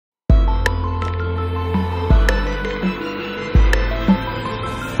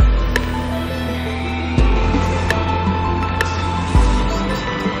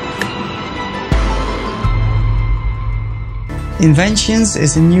Inventions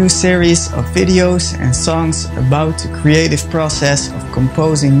is a new series of videos and songs about the creative process of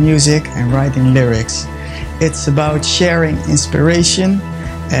composing music and writing lyrics. It's about sharing inspiration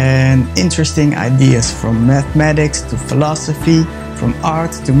and interesting ideas from mathematics to philosophy, from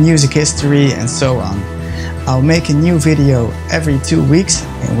art to music history and so on. I'll make a new video every 2 weeks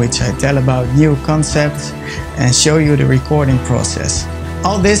in which I tell about new concepts and show you the recording process.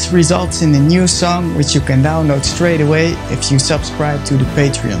 All this results in a new song which you can download straight away if you subscribe to the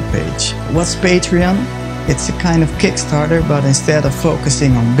Patreon page. What's Patreon? It's a kind of Kickstarter, but instead of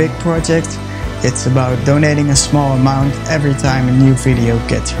focusing on big projects, it's about donating a small amount every time a new video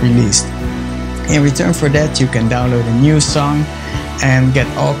gets released. In return for that, you can download a new song and get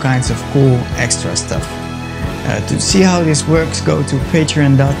all kinds of cool extra stuff. To see how this works, go to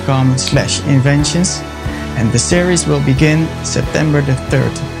patreon.com/inventions. And the series will begin September the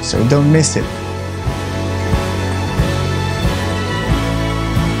 3rd, so don't miss it.